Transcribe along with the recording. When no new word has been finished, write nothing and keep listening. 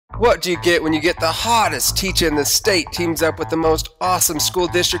What do you get when you get the hottest teacher in the state teams up with the most awesome school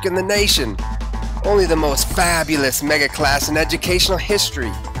district in the nation? Only the most fabulous mega class in educational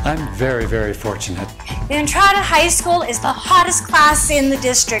history. I'm very, very fortunate. The Entrada High School is the hottest class in the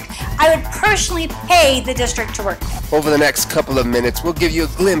district. I would personally pay the district to work there. Over the next couple of minutes, we'll give you a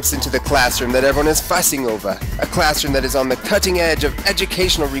glimpse into the classroom that everyone is fussing over. A classroom that is on the cutting edge of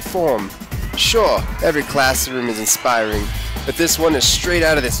educational reform. Sure, every classroom is inspiring, but this one is straight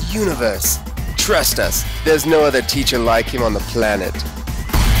out of this universe. Trust us, there's no other teacher like him on the planet.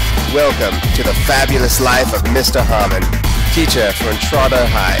 Welcome to the fabulous life of Mr. Harman, teacher for Entrada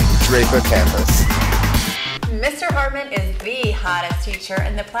High, Draper campus. Mr. Harman is the hottest teacher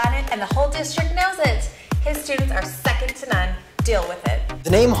in the planet, and the whole district knows it. His students are second to none. Deal with it. The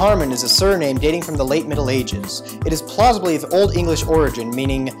name Harman is a surname dating from the late Middle Ages. It is plausibly of Old English origin,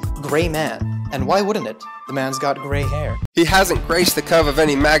 meaning gray man. And why wouldn't it? The man's got gray hair. He hasn't graced the cover of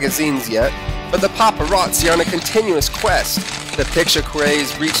any magazines yet, but the paparazzi are on a continuous quest. The picture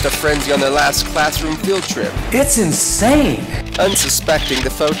craze reached a frenzy on their last classroom field trip. It's insane! Unsuspecting, the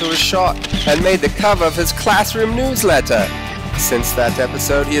photo was shot and made the cover of his classroom newsletter. Since that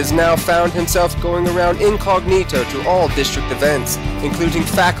episode, he has now found himself going around incognito to all district events, including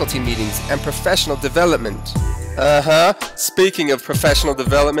faculty meetings and professional development. Speaking of professional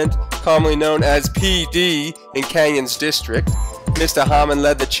development, commonly known as PD in Canyons District, Mr. Harman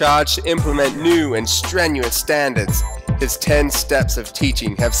led the charge to implement new and strenuous standards. His 10 steps of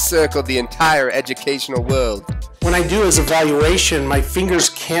teaching have circled the entire educational world. When I do his evaluation, my fingers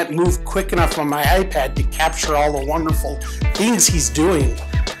can't move quick enough on my iPad to capture all the wonderful things he's doing.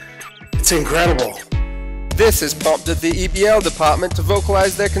 It's incredible. This has prompted the EBL department to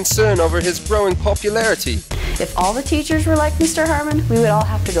vocalize their concern over his growing popularity. If all the teachers were like Mr. Harman, we would all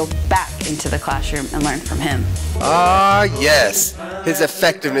have to go back into the classroom and learn from him. Ah, yes. His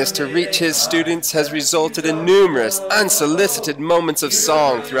effectiveness to reach his students has resulted in numerous unsolicited moments of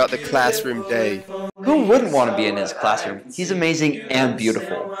song throughout the classroom day. Who wouldn't want to be in his classroom? He's amazing and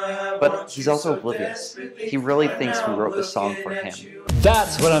beautiful, but he's also oblivious. He really thinks we wrote this song for him.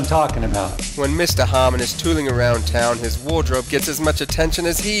 That's what I'm talking about. When Mr. Harman is tooling around town, his wardrobe gets as much attention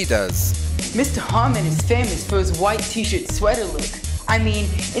as he does. Mr. Harman is famous for his white t-shirt sweater look. I mean,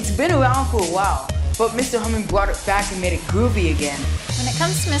 it's been around for a while, but Mr. Harman brought it back and made it groovy again. When it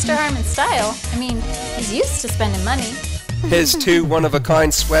comes to Mr. Harman's style, I mean, he's used to spending money. His 2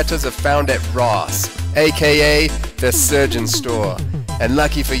 one-of-a-kind sweaters are found at Ross, aka the surgeon store. And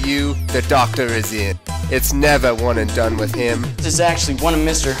lucky for you, the doctor is in. It's never one and done with him. This is actually one of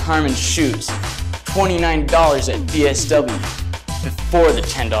Mr. Harman's shoes. $29 at BSW, before the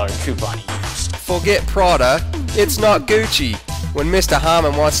 $10 coupon he used. Forget Prada, it's not Gucci. When Mr.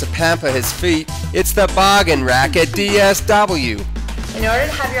 Harman wants to pamper his feet, it's the bargain rack at DSW. In order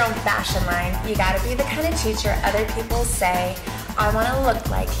to have your own fashion line, you gotta be the kind of teacher other people say, I wanna look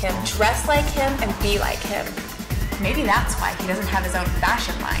like him, dress like him, and be like him. Maybe that's why he doesn't have his own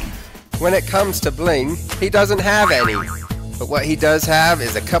fashion line. When it comes to bling, he doesn't have any. But what he does have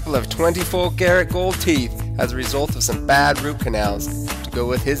is a couple of 24-karat gold teeth as a result of some bad root canals to go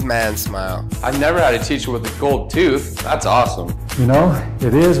with his man smile. I've never had a teacher with a gold tooth. That's awesome. You know,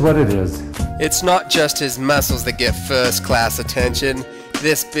 it is what it is. It's not just his muscles that get first-class attention.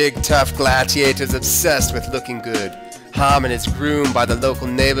 This big, tough gladiator's obsessed with looking good. Harman is groomed by the local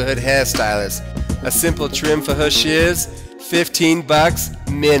neighborhood hairstylist. A simple trim for her shears,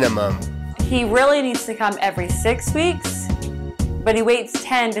 $15 minimum. He really needs to come every 6 weeks, but he waits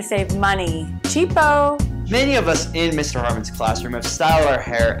 10 to save money. Cheapo! Many of us in Mr. Harman's classroom have styled our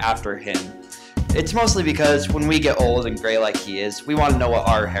hair after him. It's mostly because when we get old and gray like he is, we want to know what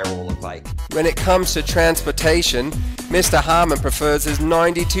our hair will look like. When it comes to transportation, Mr. Harman prefers his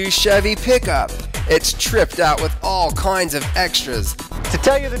 '92 Chevy pickup. It's tripped out with all kinds of extras. To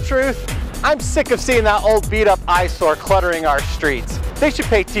tell you the truth, I'm sick of seeing that old beat-up eyesore cluttering our streets. They should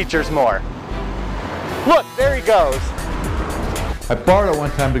pay teachers more. Look, there he goes. I borrowed it one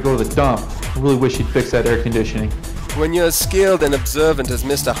time to go to the dump. I really wish he'd fix that air conditioning. When you're as skilled and observant as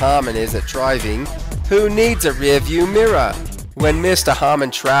Mr. Harman is at driving, who needs a rear-view mirror? When Mr. Harman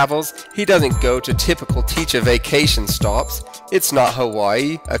travels, he doesn't go to typical teacher vacation stops. It's not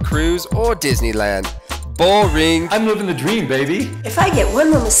Hawaii, a cruise, or Disneyland. Boring. I'm living the dream, baby. If I get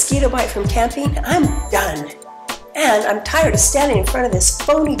one more mosquito bite from camping, I'm done. And I'm tired of standing in front of this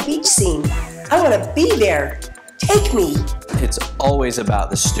phony beach scene. I want to be there. Take me. It's always about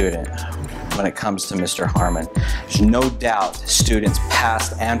the student when it comes to Mr. Harman. There's no doubt students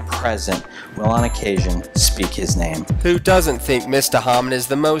past and present will on occasion speak his name. Who doesn't think Mr. Harman is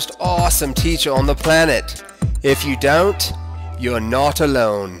the most awesome teacher on the planet? If you don't, you're not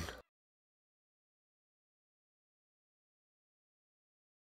alone.